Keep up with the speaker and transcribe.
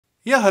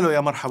يا هلا يا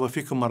مرحبا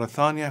فيكم مرة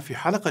ثانية في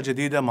حلقة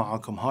جديدة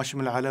معاكم هاشم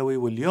العلوي،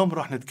 واليوم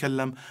راح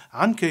نتكلم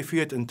عن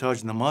كيفية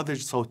إنتاج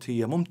نماذج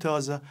صوتية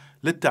ممتازة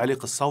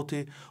للتعليق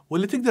الصوتي،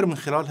 واللي تقدر من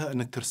خلالها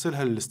أنك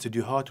ترسلها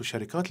للاستديوهات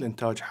وشركات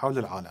الإنتاج حول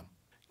العالم.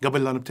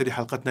 قبل لا نبتدي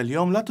حلقتنا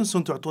اليوم لا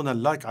تنسون تعطونا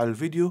اللايك على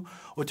الفيديو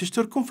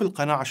وتشتركون في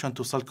القناة عشان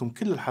توصلكم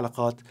كل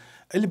الحلقات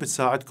اللي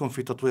بتساعدكم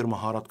في تطوير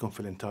مهاراتكم في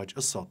الإنتاج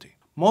الصوتي.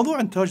 موضوع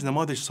إنتاج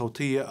نماذج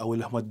صوتية أو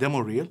اللي هم الديمو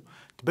ريل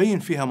تبين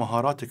فيها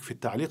مهاراتك في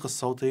التعليق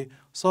الصوتي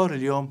صار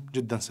اليوم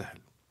جدا سهل.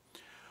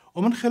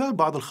 ومن خلال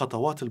بعض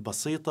الخطوات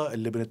البسيطة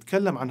اللي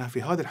بنتكلم عنها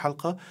في هذه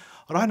الحلقة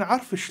راح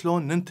نعرف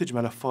شلون ننتج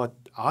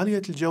ملفات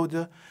عالية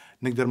الجودة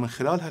نقدر من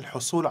خلالها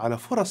الحصول على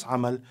فرص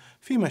عمل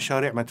في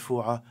مشاريع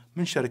مدفوعة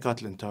من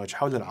شركات الإنتاج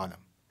حول العالم.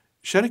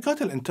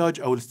 شركات الإنتاج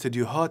أو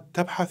الاستديوهات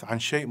تبحث عن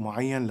شيء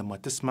معين لما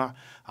تسمع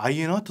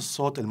عينات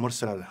الصوت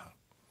المرسلة لها،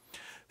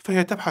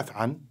 فهي تبحث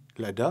عن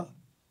الأداء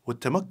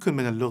والتمكن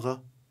من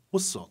اللغة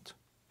والصوت.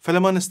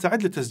 فلما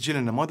نستعد لتسجيل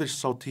النماذج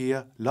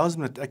الصوتية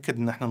لازم نتأكد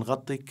أن احنا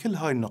نغطي كل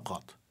هاي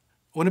النقاط.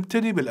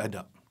 ونبتدي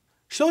بالأداء.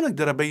 شلون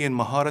أقدر أبين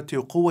مهارتي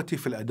وقوتي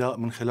في الأداء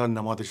من خلال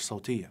النماذج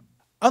الصوتية؟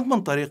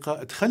 أضمن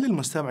طريقة تخلي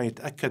المستمع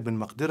يتأكد من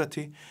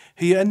مقدرتي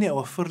هي أني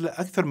أوفر له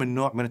أكثر من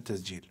نوع من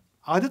التسجيل.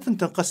 عادة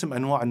تنقسم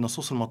أنواع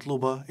النصوص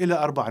المطلوبة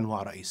إلى 4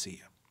 أنواع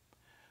رئيسية: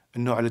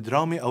 النوع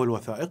الدرامي أو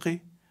الوثائقي،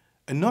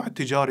 النوع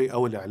التجاري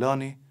أو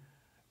الإعلاني،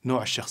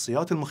 نوع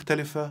الشخصيات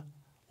المختلفة،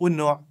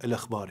 والنوع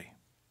الإخباري.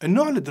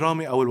 النوع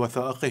الدرامي أو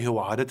الوثائقي هو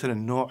عادة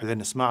النوع اللي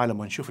نسمعه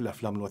لما نشوف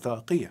الأفلام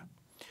الوثائقية،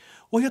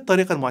 وهي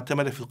الطريقة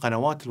المعتمدة في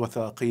القنوات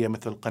الوثائقية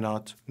مثل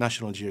قناة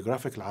National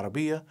Geographic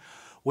العربية،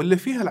 واللي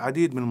فيها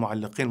العديد من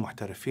المعلقين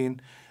المحترفين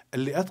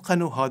اللي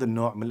أتقنوا هذا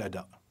النوع من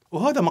الأداء.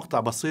 وهذا مقطع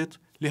بسيط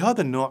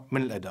لهذا النوع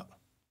من الأداء.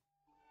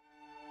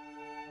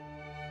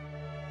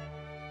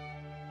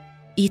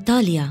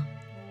 إيطاليا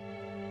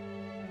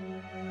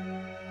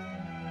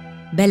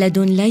بلد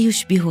لا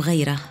يشبه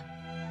غيره،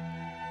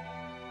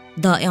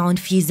 ضائع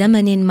في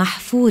زمن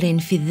محفور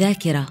في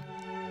الذاكرة.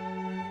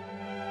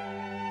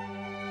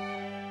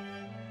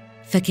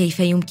 فكيف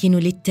يمكن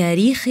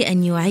للتاريخ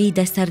أن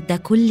يعيد سرد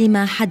كل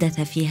ما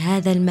حدث في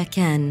هذا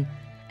المكان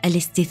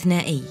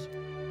الاستثنائي؟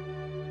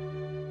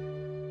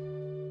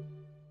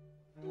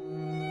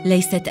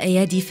 ليست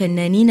أيادي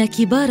فنانين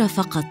كبار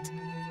فقط،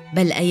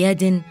 بل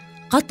أياد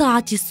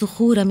قطعت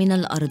الصخور من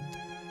الأرض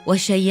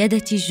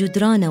وشيدت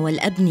الجدران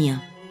والأبنية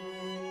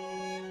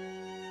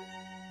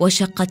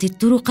وشقت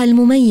الطرق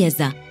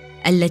المميزة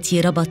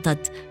التي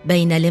ربطت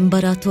بين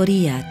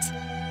الإمبراطوريات.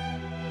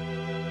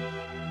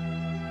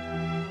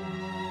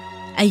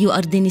 أي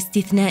أرض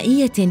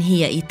استثنائية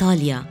هي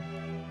إيطاليا،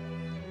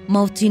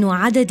 موطن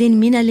عدد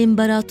من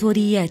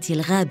الإمبراطوريات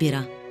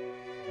الغابرة.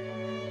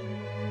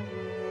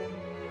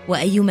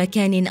 وأي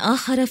مكان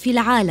آخر في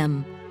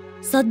العالم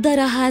صدر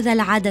هذا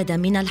العدد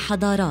من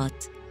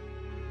الحضارات؟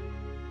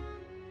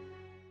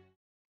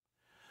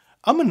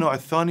 أما النوع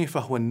الثاني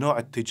فهو النوع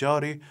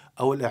التجاري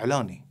أو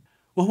الإعلاني،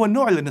 وهو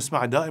النوع اللي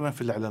نسمعه دائما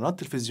في الإعلانات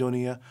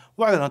التلفزيونية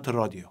وإعلانات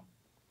الراديو.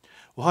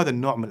 وهذا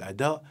النوع من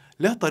الأداء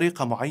له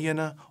طريقة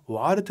معينة،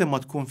 وعادة ما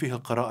تكون فيه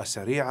القراءة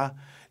سريعة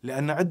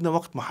لأن عندنا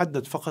وقت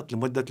محدد فقط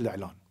لمدة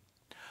الإعلان،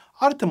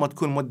 عادة ما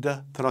تكون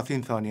مدة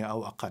 30 ثانية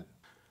أو أقل.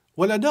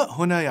 والأداء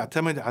هنا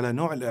يعتمد على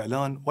نوع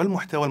الإعلان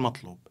والمحتوى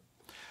المطلوب،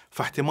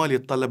 فاحتمال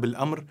يتطلب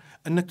الأمر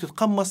أنك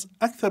تتقمص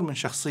أكثر من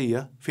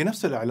شخصية في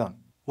نفس الإعلان،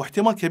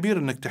 واحتمال كبير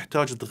أنك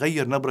تحتاج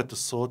تغير نبرة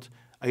الصوت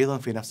أيضا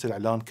في نفس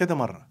الإعلان كذا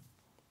مرة.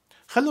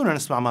 خلونا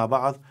نسمع مع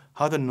بعض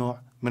هذا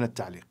النوع من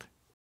التعليق.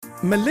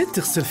 مليت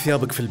تغسل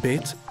ثيابك في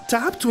البيت؟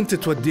 تعبت وانت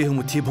توديهم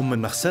وتجيبهم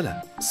من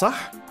مغسلة،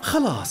 صح؟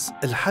 خلاص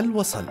الحل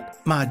وصل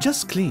مع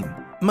جاست كلين.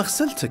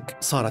 مغسلتك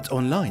صارت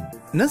أونلاين.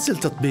 نزل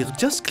تطبيق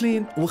جاست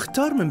كلين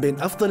واختار من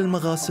بين أفضل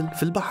المغاسل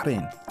في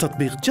البحرين.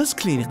 تطبيق جاست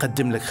كلين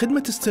يقدم لك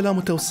خدمة استلام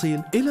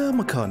وتوصيل إلى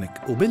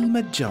مكانك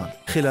وبالمجان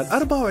خلال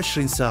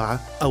 24 ساعة،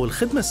 أو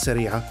الخدمة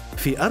السريعة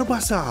في 4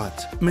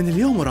 ساعات. من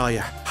اليوم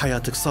ورايح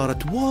حياتك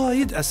صارت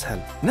وايد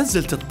أسهل.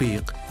 نزل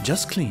تطبيق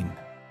جاست كلين.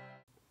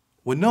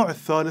 والنوع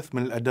الثالث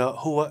من الأداء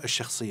هو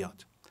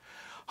الشخصيات.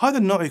 هذا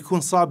النوع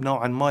يكون صعب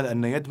نوعاً ما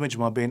لأنه يدمج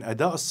ما بين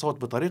أداء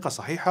الصوت بطريقة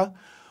صحيحة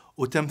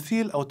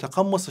وتمثيل أو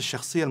تقمص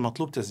الشخصية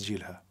المطلوب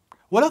تسجيلها.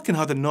 ولكن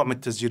هذا النوع من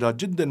التسجيلات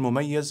جداً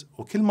مميز،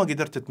 وكل ما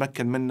قدرت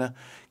تتمكن منه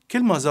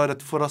كل ما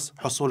زادت فرص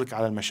حصولك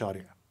على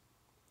المشاريع.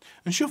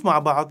 نشوف مع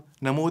بعض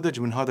نموذج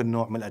من هذا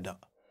النوع من الأداء.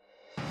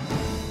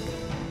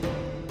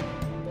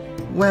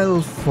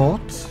 Well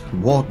fought,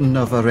 Warden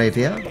of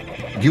Arabia.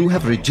 You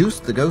have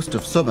reduced the ghost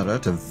of Sumera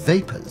to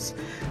vapours,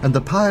 and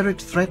the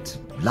pirate threat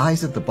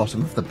lies at the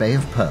bottom of the Bay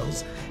of Pearls.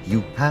 You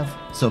have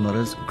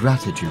Sumera's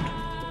gratitude.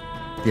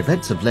 The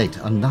events of late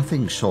are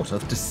nothing short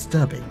of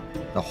disturbing.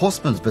 The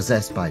horseman's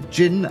possessed by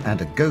jinn and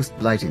a ghost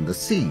blighting the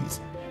seas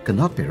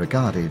cannot be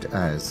regarded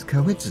as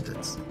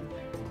coincidence.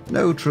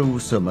 No true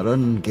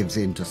Sumeran gives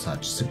in to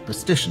such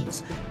superstitions,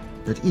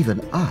 but even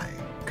I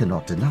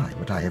cannot deny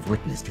what I have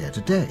witnessed here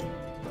today.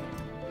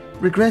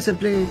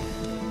 Regrettably,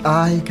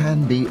 I can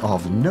be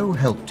of no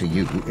help to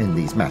you in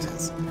these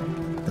matters.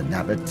 The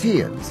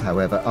Nabateans,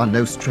 however, are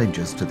no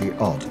strangers to the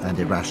odd and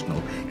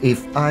irrational. If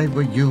I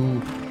were you,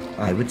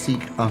 I would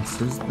seek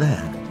answers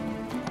there.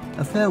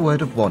 A fair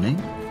word of warning,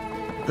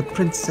 the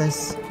Princess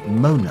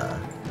Mona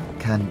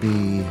can be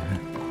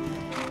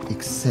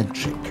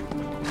eccentric.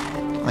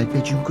 I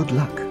bid you good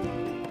luck.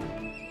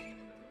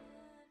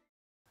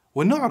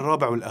 والنوع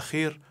الرابع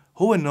والأخير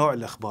هو النوع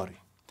الإخباري.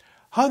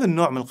 هذا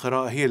النوع من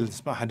القراءة هي اللي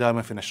نسمعها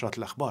دائما في نشرات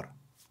الأخبار،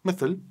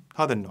 مثل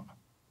هذا النوع.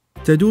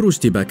 تدور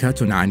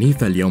اشتباكات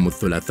عنيفة اليوم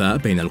الثلاثاء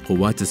بين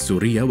القوات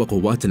السورية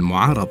وقوات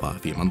المعارضة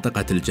في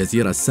منطقة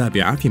الجزيرة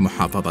السابعة في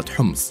محافظة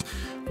حمص.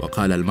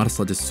 وقال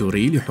المرصد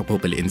السوري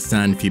لحقوق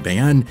الإنسان في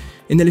بيان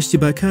إن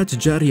الاشتباكات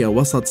جارية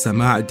وسط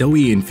سماع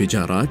دوي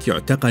انفجارات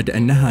يعتقد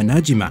أنها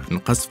ناجمة عن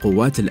قصف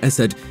قوات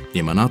الأسد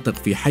لمناطق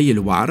في حي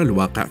الوعر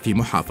الواقع في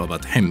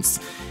محافظة حمص.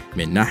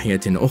 من ناحية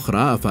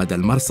أخرى أفاد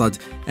المرصد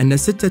أن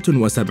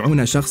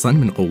 76 شخصاً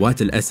من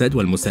قوات الأسد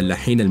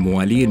والمسلحين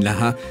الموالين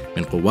لها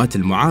من قوات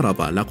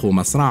المعارضة لقوا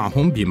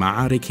مصرعهم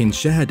بمعارك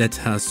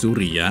شهدتها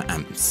سوريا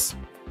أمس.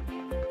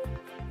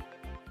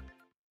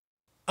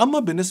 أما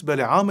بالنسبة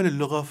لعامل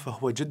اللغة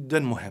فهو جداً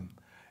مهم.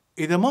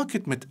 إذا ما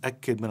كنت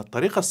متأكد من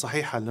الطريقة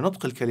الصحيحة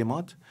لنطق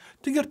الكلمات،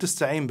 تقدر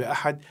تستعين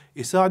بأحد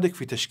يساعدك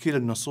في تشكيل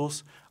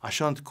النصوص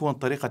عشان تكون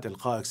طريقة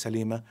إلقائك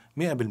سليمة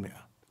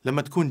 100%.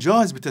 لما تكون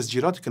جاهز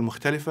بتسجيلاتك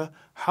المختلفة،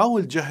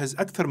 حاول تجهز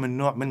أكثر من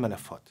نوع من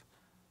ملفات.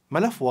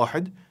 ملف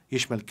واحد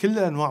يشمل كل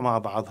الأنواع مع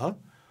بعضها،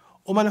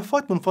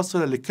 وملفات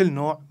منفصلة لكل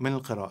نوع من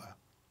القراءة.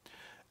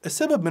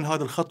 السبب من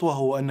هذه الخطوة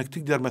هو أنك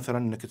تقدر مثلاً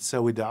أنك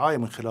تسوي دعاية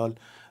من خلال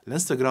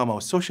الإنستغرام أو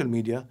السوشيال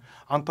ميديا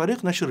عن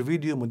طريق نشر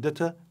فيديو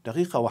مدته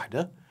دقيقة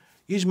واحدة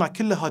يجمع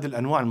كل هذه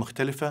الأنواع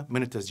المختلفة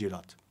من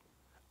التسجيلات.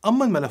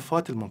 أما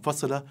الملفات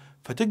المنفصلة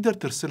فتقدر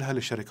ترسلها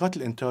لشركات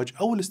الإنتاج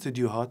أو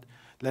الاستديوهات،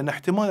 لأن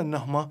احتمال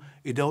أنهم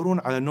يدورون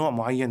على نوع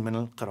معين من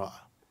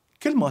القراءة.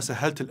 كل ما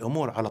سهلت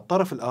الأمور على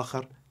الطرف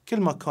الآخر،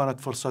 كل ما كانت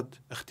فرصة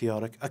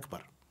اختيارك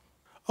أكبر.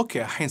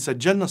 أوكي، الحين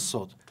سجلنا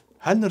الصوت،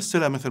 هل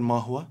نرسله مثل ما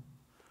هو؟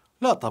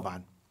 لا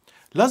طبعاً.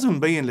 لازم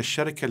نبين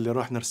للشركة اللي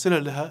راح نرسلها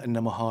لها أن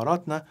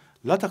مهاراتنا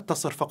لا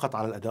تقتصر فقط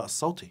على الأداء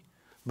الصوتي،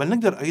 بل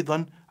نقدر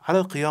أيضاً على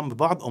القيام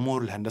ببعض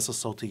أمور الهندسة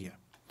الصوتية،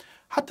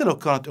 حتى لو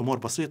كانت أمور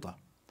بسيطة،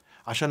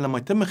 عشان لما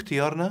يتم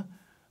اختيارنا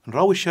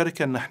نراوي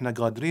الشركة أن احنا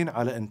قادرين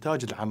على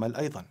إنتاج العمل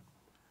أيضاً.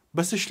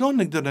 بس شلون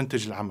نقدر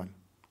ننتج العمل؟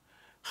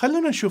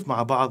 خلونا نشوف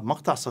مع بعض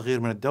مقطع صغير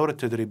من الدورة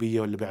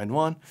التدريبية واللي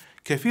بعنوان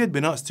كيفية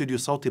بناء استوديو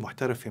صوتي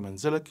محترف في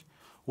منزلك،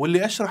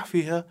 واللي أشرح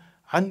فيها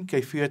عن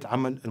كيفية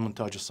عمل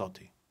المونتاج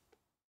الصوتي.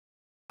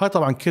 هاي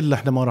طبعا كله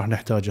احنا ما راح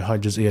نحتاجه، هاي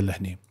الجزئية اللي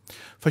هني.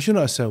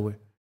 فشنو أسوي؟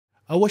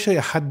 أول شيء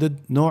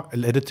أحدد نوع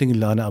الإديتنج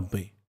اللي أنا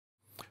أبي.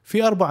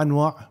 في 4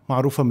 أنواع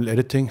معروفة من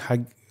الإديتنج حق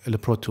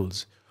البرو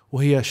تولز،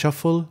 وهي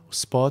شفل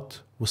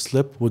وسبوت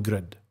وسليب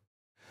وجريد.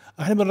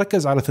 احنا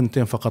بنركز على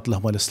 2 فقط، اللي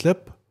هما السليب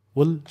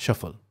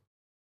والشفل.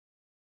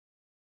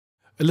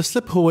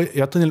 السليب هو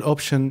يعطيني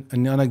الأوبشن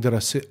أني أنا أقدر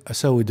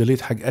أسوي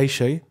ديليت حق أي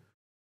شيء،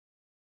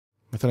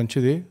 مثلا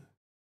كذي.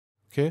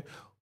 أوكي،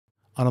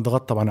 أنا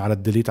ضغطت طبعا على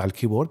الديليت على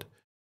الكيبورد،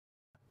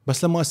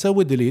 بس لما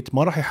أسوي ديليت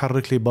ما راح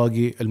يحرك لي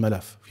باقي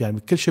الملف، يعني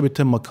كل شيء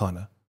بيتم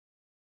مكانه.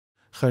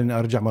 خليني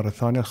أرجع مرة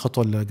ثانية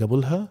الخطوة اللي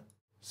قبلها،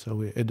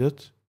 سوي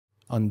edit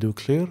undo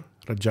clear،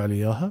 رجع لي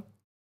إياها.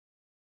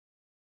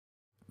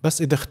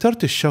 بس إذا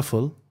اخترت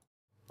الشفل،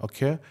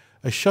 أوكي،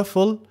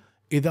 الشفل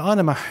إذا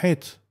أنا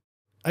محيت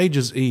أي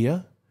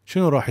جزئية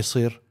شنو راح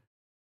يصير؟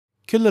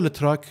 كل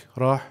التراك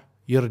راح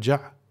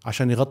يرجع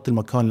عشان يغطي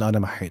المكان اللي أنا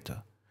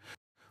محيته.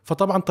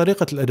 فطبعا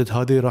طريقة الإديت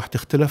هذه راح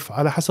تختلف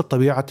على حسب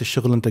طبيعة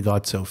الشغل اللي أنت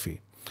قاعد تسوي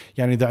فيه.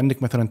 يعني إذا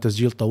عندك مثلا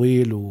تسجيل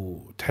طويل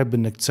وتحب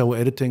إنك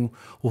تسوي إديتنج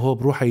وهو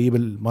بروحه يجيب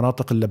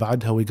المناطق اللي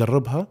بعدها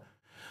ويقربها،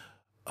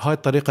 هاي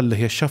الطريقة اللي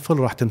هي الشفل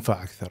راح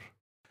تنفع أكثر.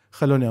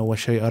 خلوني أول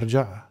شيء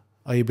أرجع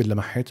أجيب اللي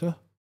محيته.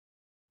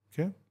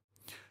 أوكي،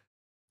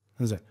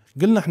 زين.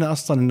 قلنا إحنا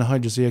أصلا إن هاي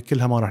الجزئية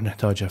كلها ما راح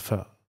نحتاجها،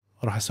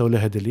 فراح أسوي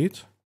لها ديليت.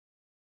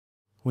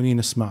 وني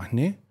نسمع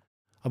هني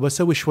أبى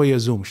أسوي شوية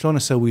زوم. شلون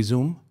أسوي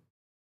زوم؟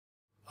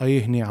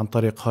 أي هني عن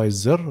طريق هاي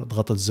الزر،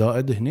 ضغط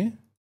الزائد هني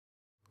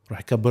راح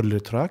يكبر لي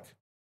التراك،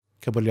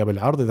 كبر لي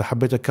بالعرض. إذا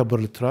حبيت أكبر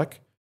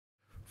التراك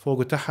فوق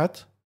وتحت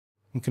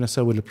ممكن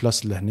أسوي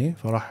البلس اللي هني،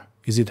 فراح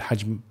يزيد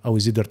حجم أو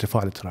يزيد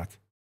ارتفاع التراك.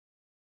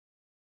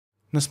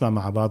 نسمع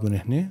مع بعض من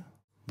هني،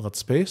 ضغط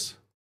سبيس.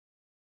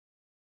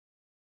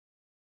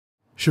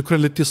 شكرا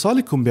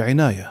لاتصالكم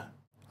بعناية.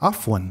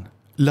 عفوا،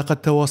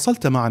 لقد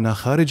تواصلت معنا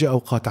خارج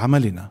أوقات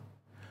عملنا.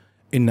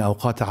 إن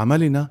أوقات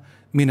عملنا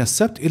من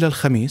السبت إلى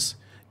الخميس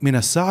من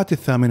الساعة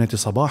 8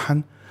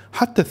 صباحا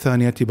حتى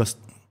 2 بس.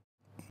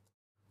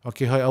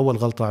 أوكي، هاي أول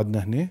غلطة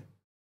عندنا هني.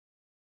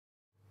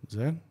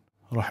 زين،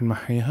 راح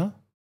نمحيها.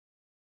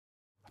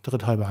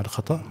 أعتقد هاي بعد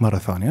خطأ مرة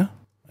ثانية.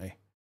 أي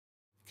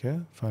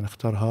أوكي،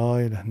 فنختار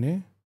هاي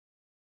لهني.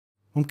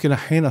 ممكن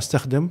الحين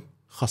أستخدم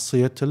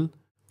خاصية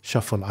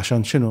الشفل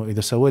عشان شنو؟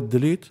 إذا سويت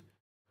ديليت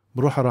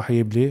بروحه راح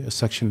يجيب لي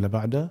السكشن اللي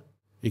بعده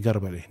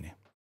يقرب لي هني.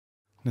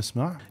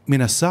 نسمع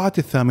من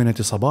الساعة 8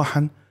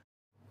 صباحا.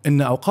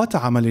 إن أوقات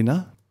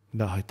عملنا،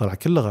 لا هاي طلع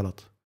كله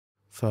غلط،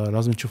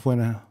 فلازم نشوف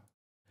وينها.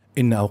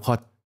 إن أوقات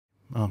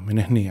من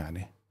هني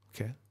يعني.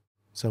 اوكي،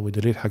 نسوي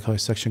ديليت حق هاي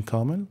السكشن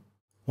كامل،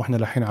 واحنا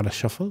الحين على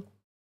الشفل.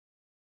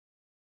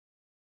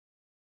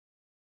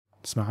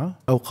 اسمعها.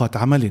 أوقات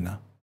عملنا.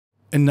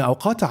 إن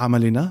أوقات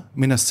عملنا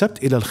من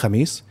السبت إلى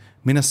الخميس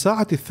من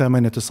الساعة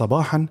 8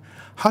 صباحا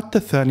حتى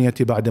 2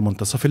 بعد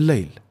منتصف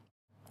الليل،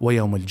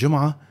 ويوم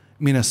الجمعة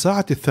من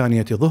الساعة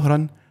 2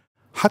 ظهرا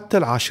حتى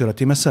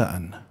 10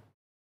 مساء.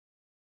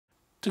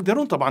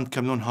 تقدرون طبعا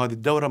تكملون هذه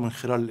الدورة من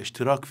خلال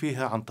الاشتراك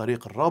فيها عن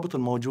طريق الرابط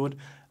الموجود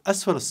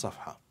أسفل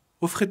الصفحة.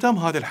 وفي ختام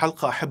هذه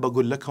الحلقة أحب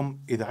أقول لكم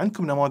إذا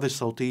عندكم نماذج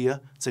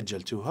صوتية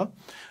سجلتوها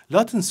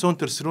لا تنسون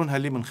ترسلونها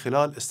لي من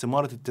خلال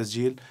استمارة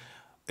التسجيل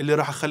اللي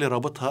راح أخلي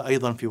رابطها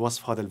أيضا في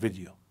وصف هذا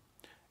الفيديو.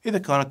 إذا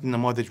كانت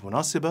النماذج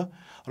مناسبة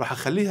راح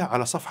أخليها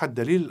على صفحة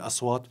دليل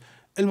الأصوات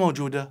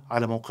الموجودة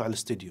على موقع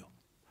الاستوديو.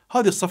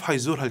 هذه الصفحة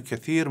يزورها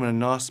الكثير من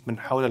الناس من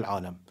حول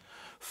العالم،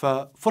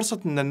 ففرصة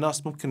أن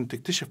الناس ممكن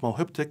تكتشف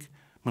موهبتك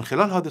من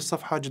خلال هذه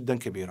الصفحة جدا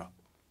كبيرة.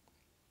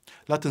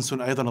 لا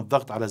تنسون أيضا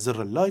الضغط على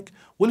زر اللايك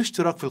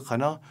والاشتراك في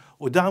القناة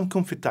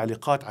ودعمكم في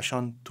التعليقات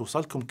عشان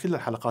توصلكم كل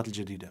الحلقات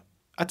الجديدة.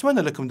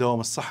 أتمنى لكم دوام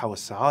الصحة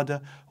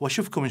والسعادة،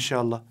 وأشوفكم إن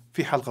شاء الله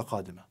في حلقة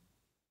قادمة.